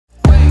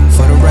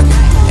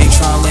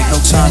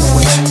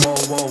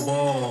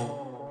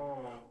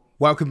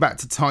Welcome back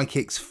to Thai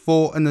Kicks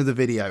for another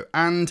video,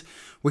 and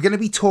we're going to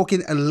be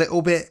talking a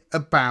little bit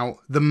about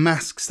the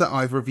masks that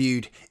I've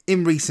reviewed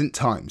in recent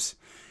times.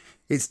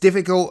 It's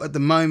difficult at the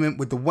moment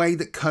with the way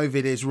that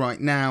COVID is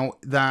right now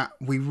that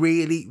we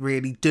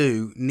really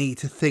do need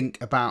to think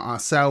about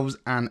ourselves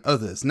and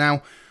others.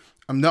 Now,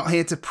 I'm not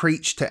here to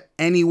preach to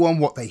anyone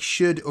what they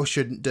should or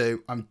shouldn't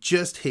do. I'm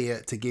just here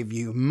to give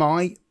you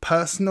my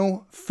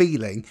personal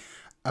feeling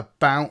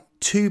about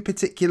two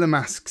particular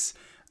masks,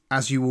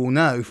 as you all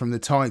know from the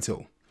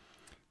title.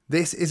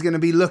 This is going to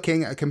be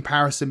looking at a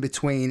comparison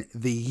between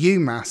the U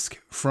mask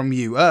from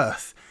U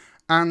Earth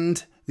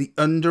and the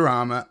Under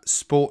Armour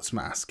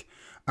Sportsmask,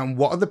 and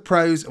what are the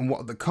pros and what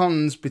are the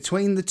cons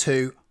between the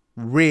two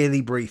really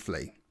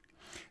briefly.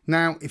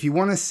 Now, if you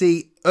want to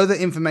see other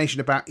information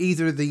about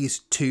either of these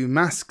two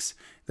masks,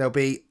 there'll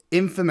be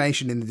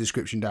information in the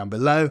description down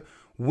below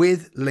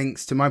with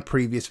links to my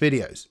previous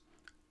videos.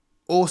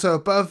 Also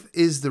above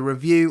is the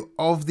review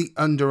of the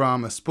Under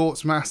Armour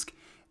Sportsmask,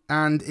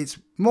 and it's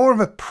more of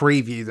a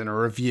preview than a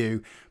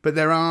review, but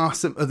there are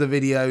some other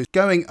videos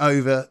going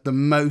over the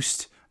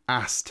most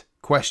asked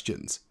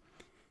questions.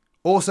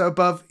 Also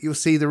above, you'll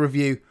see the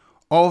review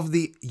of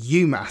the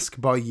U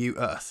mask by U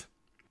Earth.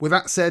 With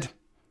that said,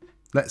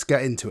 let's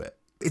get into it.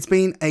 It's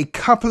been a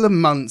couple of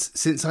months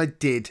since I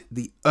did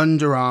the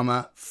Under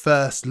Armour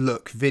first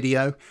look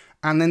video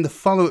and then the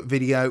follow-up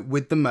video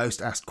with the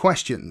most asked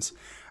questions.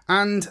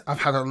 And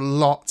I've had a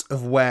lot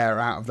of wear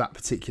out of that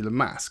particular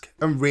mask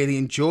and really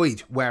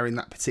enjoyed wearing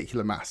that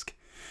particular mask.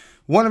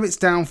 One of its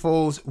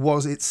downfalls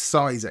was its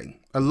sizing.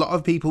 A lot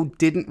of people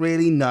didn't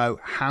really know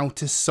how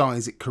to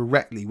size it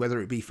correctly,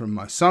 whether it be from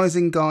my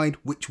sizing guide,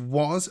 which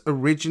was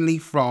originally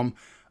from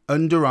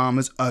Under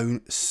Armour's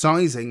own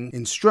sizing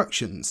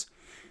instructions.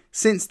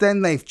 Since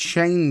then, they've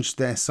changed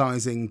their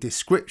sizing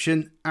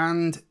description,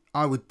 and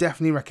I would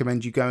definitely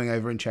recommend you going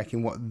over and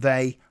checking what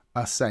they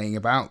are saying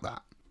about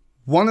that.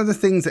 One of the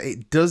things that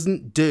it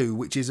doesn't do,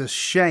 which is a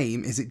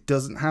shame, is it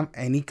doesn't have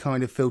any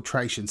kind of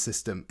filtration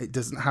system. It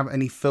doesn't have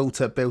any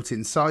filter built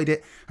inside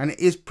it, and it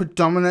is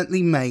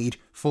predominantly made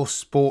for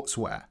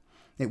sportswear.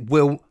 It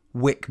will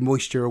wick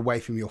moisture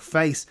away from your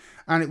face,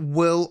 and it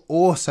will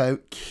also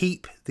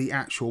keep the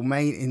actual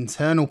main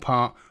internal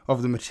part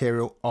of the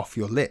material off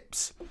your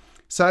lips.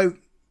 So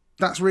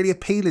that's really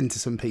appealing to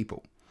some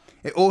people.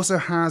 It also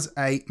has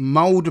a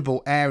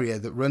moldable area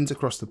that runs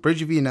across the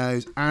bridge of your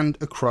nose and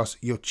across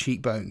your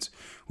cheekbones,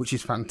 which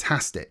is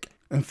fantastic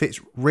and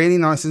fits really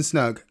nice and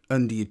snug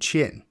under your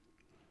chin.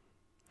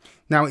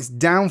 Now, its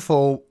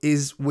downfall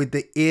is with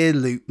the ear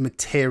loop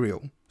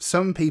material.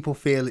 Some people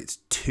feel it's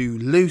too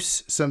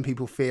loose, some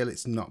people feel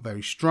it's not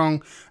very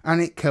strong,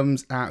 and it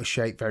comes out of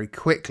shape very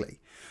quickly.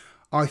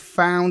 I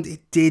found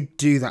it did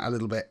do that a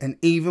little bit, and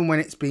even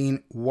when it's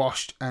been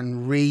washed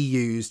and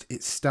reused,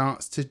 it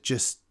starts to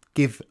just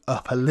give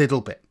up a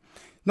little bit.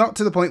 Not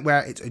to the point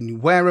where it's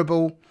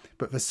unwearable,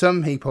 but for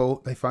some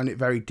people, they find it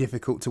very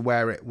difficult to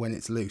wear it when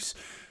it's loose.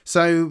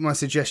 So my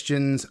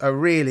suggestions are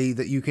really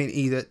that you can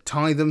either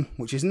tie them,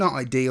 which is not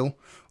ideal,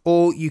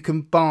 or you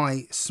can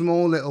buy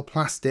small little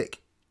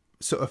plastic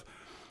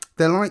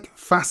they're like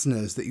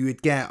fasteners that you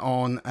would get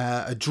on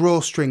a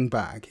drawstring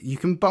bag. You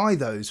can buy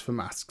those for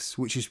masks,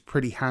 which is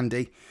pretty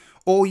handy.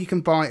 Or you can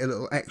buy a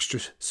little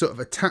extra sort of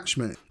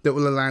attachment that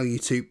will allow you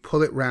to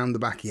pull it round the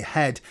back of your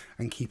head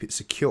and keep it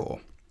secure,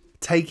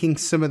 taking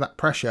some of that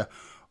pressure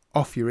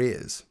off your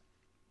ears.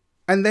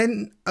 And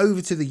then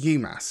over to the U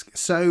mask.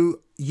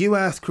 So U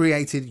Earth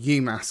created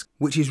U mask,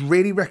 which is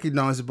really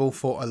recognisable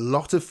for a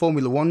lot of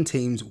Formula One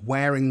teams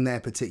wearing their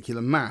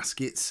particular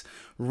mask. It's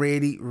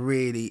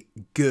really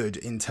good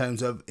in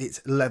terms of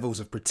its levels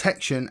of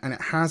protection, and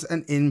it has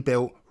an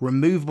inbuilt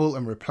removable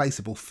and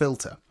replaceable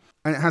filter.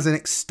 And it has an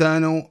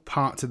external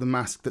part to the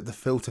mask that the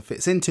filter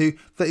fits into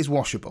that is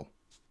washable.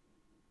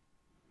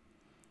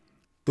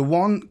 The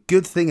one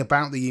good thing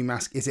about the U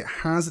mask is it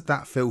has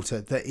that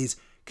filter that is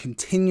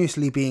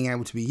continuously being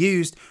able to be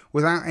used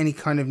without any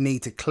kind of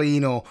need to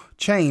clean or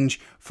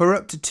change for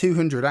up to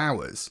 200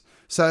 hours.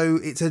 So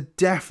it's a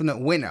definite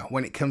winner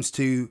when it comes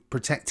to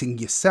protecting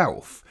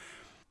yourself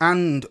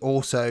and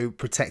also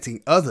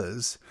protecting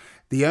others.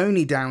 The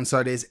only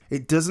downside is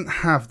it doesn't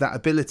have that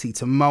ability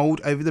to mold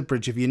over the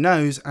bridge of your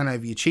nose and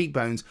over your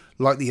cheekbones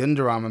like the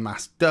Under Armour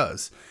mask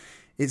does.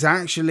 It's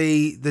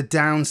actually the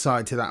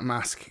downside to that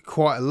mask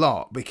quite a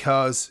lot,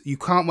 because you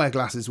can't wear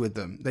glasses with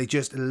them. They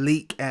just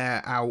leak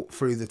air out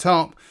through the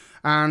top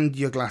and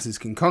your glasses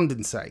can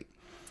condensate.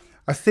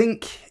 I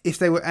think if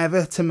they were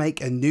ever to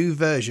make a new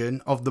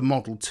version of the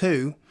Model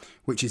 2,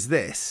 which is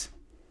this,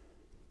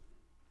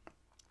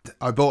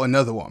 I bought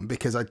another one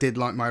because I did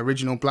like my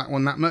original black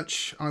one that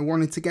much. I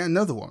wanted to get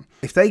another one.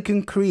 If they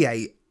can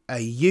create a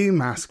U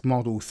mask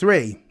Model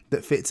 3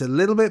 that fits a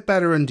little bit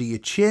better under your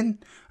chin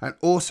and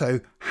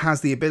also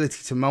has the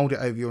ability to mold it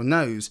over your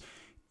nose,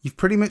 you've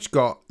pretty much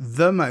got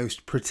the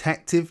most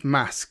protective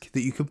mask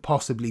that you could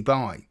possibly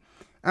buy.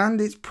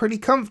 And it's pretty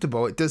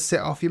comfortable. It does sit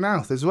off your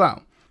mouth as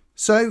well.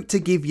 So to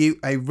give you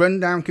a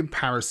rundown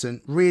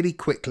comparison really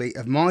quickly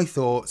of my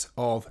thoughts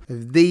of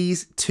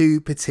these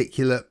two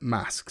particular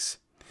masks.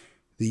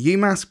 The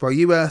U-Mask by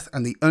U-Earth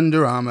and the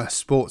Under Armour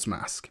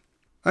Sportsmask.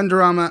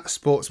 Under Armour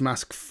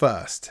Sportsmask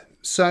first.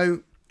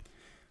 So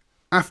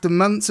after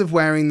months of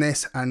wearing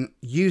this and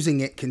using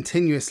it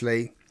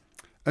continuously,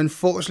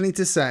 unfortunately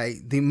to say,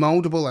 the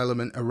mouldable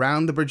element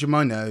around the bridge of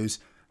my nose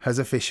has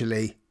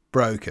officially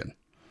broken.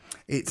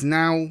 It's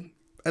now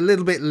a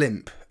little bit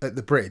limp at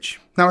the bridge.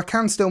 Now I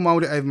can still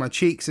mould it over my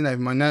cheeks and over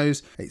my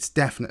nose. It's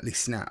definitely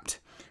snapped,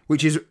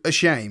 which is a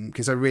shame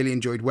because I really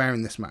enjoyed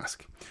wearing this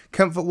mask.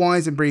 Comfort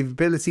wise and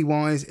breathability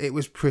wise, it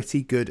was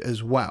pretty good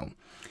as well.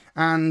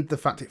 And the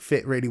fact it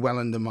fit really well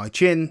under my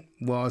chin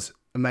was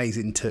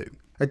amazing too.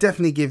 I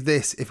definitely give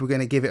this, if we're going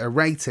to give it a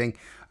rating,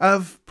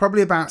 of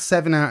probably about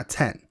 7 out of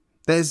 10.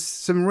 There's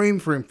some room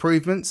for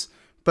improvements,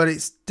 but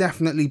it's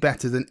definitely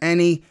better than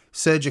any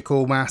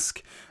surgical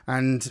mask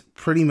and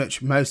pretty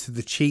much most of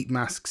the cheap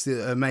masks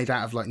that are made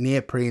out of like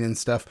neoprene and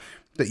stuff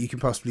that you can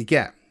possibly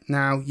get.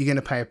 Now you're going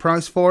to pay a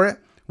price for it,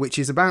 which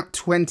is about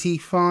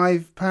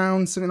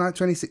 £25, something like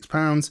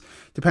 £26,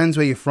 depends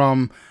where you're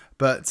from.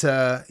 But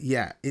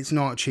yeah, it's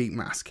not a cheap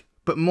mask.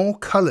 But more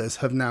colours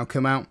have now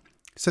come out,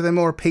 so they're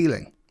more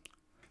appealing.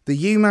 The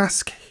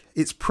U-Mask,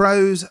 its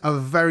pros are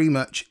very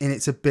much in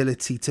its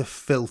ability to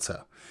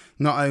filter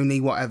not only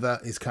whatever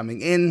is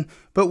coming in,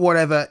 but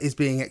whatever is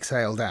being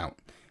exhaled out.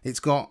 It's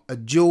got a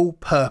dual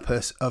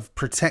purpose of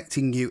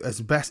protecting you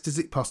as best as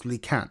it possibly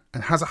can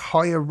and has a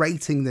higher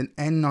rating than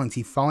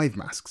N95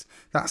 masks.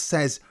 That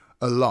says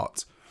a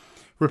lot.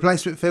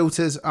 Replacement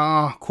filters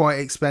are quite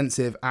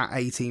expensive at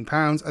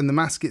 £18 and the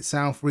mask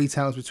itself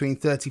retails between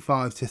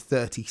 £35 to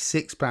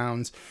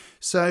 £36,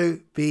 so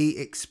be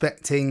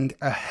expecting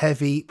a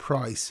heavy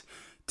price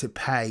to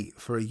pay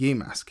for a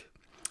U-Mask.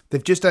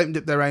 They've just opened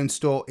up their own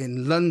store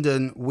in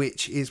London,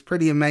 which is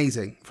pretty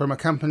amazing, from a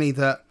company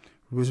that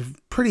was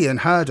pretty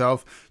unheard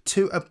of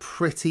to a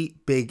pretty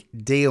big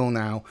deal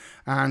now,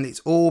 and it's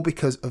all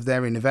because of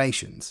their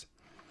innovations.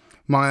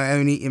 My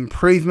only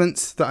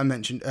improvements that I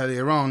mentioned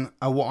earlier on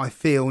are what I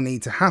feel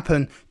need to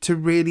happen to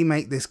really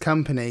make this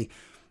company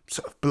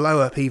sort of blow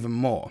up even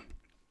more.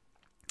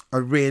 I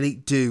really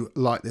do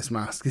like this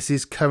mask. This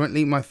is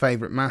currently my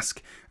favourite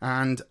mask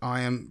and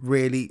I am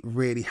really,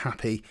 really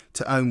happy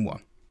to own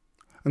one.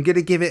 I'm going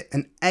to give it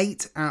an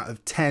 8 out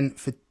of 10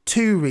 for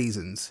 2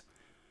 reasons.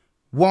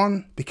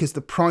 One, because the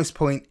price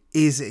point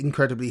is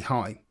incredibly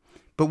high.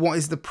 But what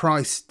is the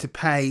price to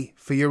pay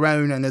for your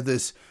own and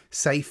others'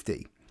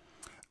 safety?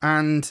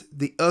 And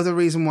the other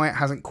reason why it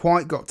hasn't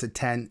quite got to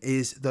 10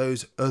 is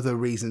those other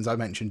reasons I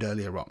mentioned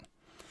earlier on.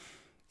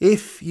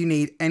 If you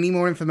need any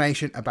more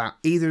information about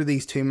either of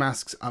these two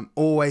masks, I'm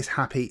always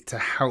happy to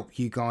help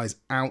you guys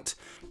out.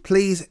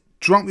 Please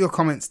drop your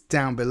comments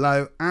down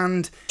below,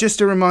 and just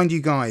to remind you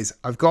guys,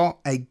 I've got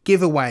a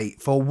giveaway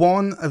for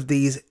one of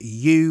these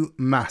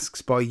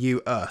U-Masks by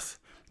U-Earth.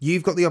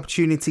 You've got the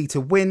opportunity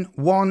to win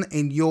one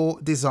in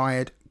your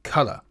desired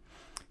colour.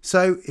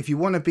 So if you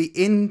want to be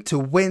in to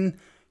win,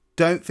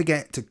 don't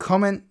forget to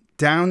comment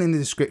down in the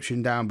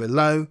description down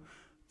below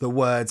the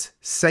words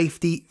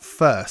 "safety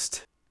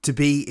first" to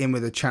be in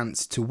with a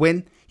chance to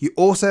win. You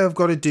also have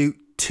got to do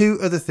 2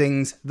 other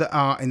things that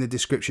are in the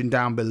description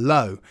down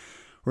below.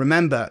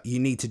 Remember, you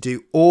need to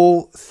do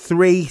all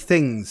 3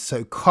 things.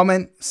 So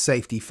comment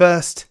 "safety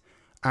first"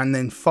 and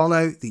then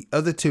follow the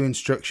other 2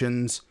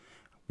 instructions,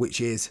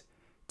 which is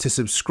to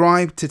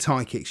subscribe to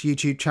TyKick's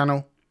YouTube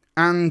channel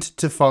and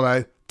to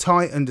follow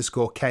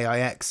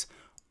Ty_KIX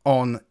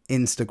on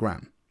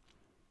Instagram.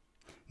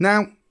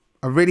 Now,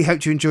 I really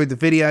hope you enjoyed the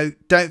video.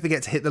 Don't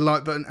forget to hit the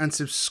like button and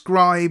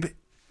subscribe,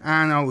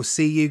 and I will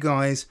see you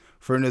guys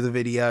for another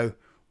video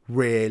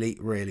really,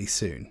 really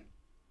soon.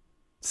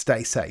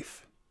 Stay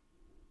safe.